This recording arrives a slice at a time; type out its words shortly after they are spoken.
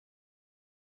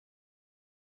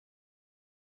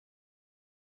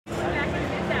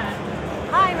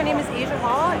My name is Asia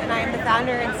Hall, and I am the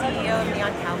founder and CEO of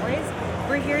Neon Cowboys.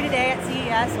 We're here today at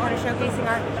CES. We're showcasing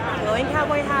our glowing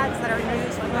cowboy hats that are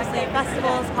used for mostly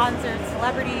festivals, concerts,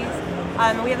 celebrities.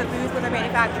 We have a booth with our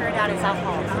manufacturer down in South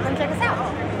Hall, so come check us out.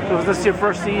 So is this your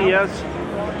first CES?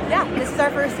 Yeah, this is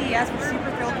our first CES. We're super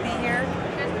thrilled to be here.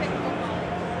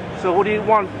 So what do you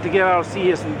want to get out of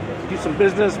CES? Do some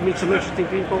business, meet some interesting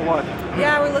people, what?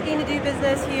 Yeah, we're looking to do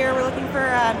business here. We're looking for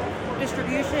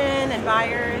distribution and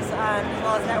buyers, as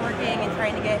well as networking and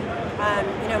trying to get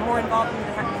more involved in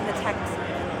the tech.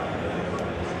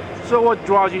 So what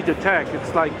draws you to tech?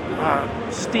 It's like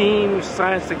STEAM,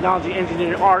 science, technology,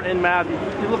 engineering, art, and math.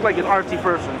 You look like an artsy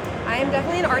person. I am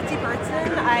definitely an artsy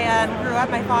person. I grew up,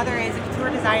 my father is a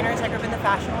couture designer, so I grew up in the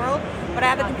fashion world, but I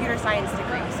have a computer science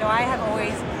degree, so I have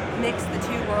always mixed the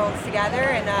two worlds together,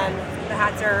 and the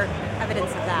hats are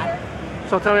evidence of that.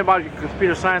 So tell me about your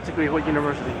computer science degree. What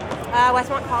university?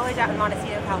 Westmont College out in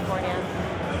Montecito, California.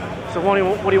 So what do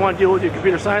you want to do with your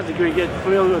computer science degree? Get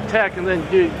familiar with tech, and then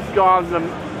go on to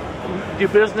do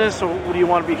business, or do you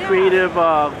want to be creative,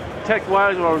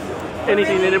 tech-wise, or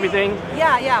anything and everything?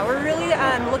 Yeah. We're really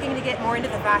looking to get more into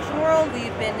the fashion world.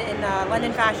 We've been in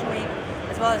London Fashion Week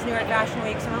as well as New York Fashion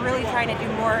Week, so we're really trying to do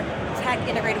more tech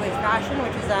integrated with fashion,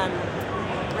 which is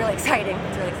really exciting.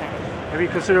 It's really exciting. Have you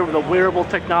considered the wearable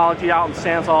technology out in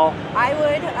Sands Hall? I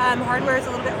would. Hardware is a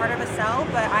little bit harder to sell,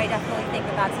 but I definitely think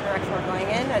that that's the direction we're going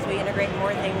in as we integrate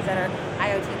more things that are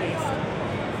IoT based.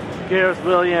 Gareth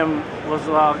Williams was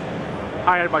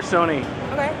hired by Sony.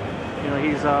 Okay.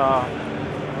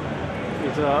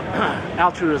 He's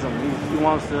altruism. He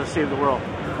wants to save the world.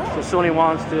 Cool. So Sony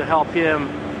wants to help him,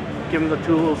 give him the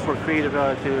tools for creative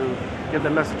to get the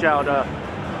message out.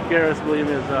 Gareth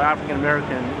Williams is African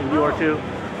American, and you are too.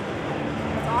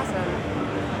 That's awesome.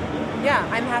 Yeah,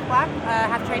 I'm half black,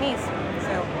 half Chinese,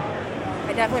 so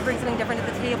I definitely bring something different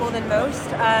to the table than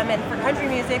most. And for country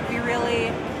music, we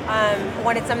really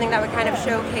wanted something that would kind of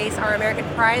showcase our American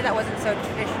pride that wasn't so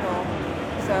traditional.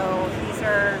 So these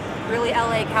are really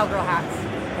LA cowgirl hats.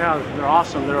 Yeah, they're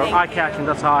awesome. They're eye-catching.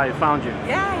 That's how I found you.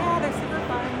 Yeah, they're super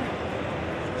fun.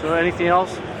 So anything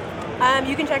else?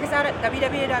 You can check us out at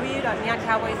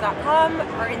www.neoncowboys.com.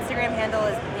 Our Instagram handle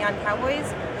is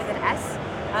neoncowboys with an S.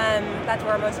 That's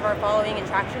where most of our following and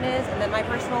traction is. And then my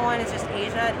personal one is just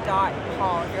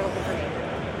asia.hall if you're looking for me.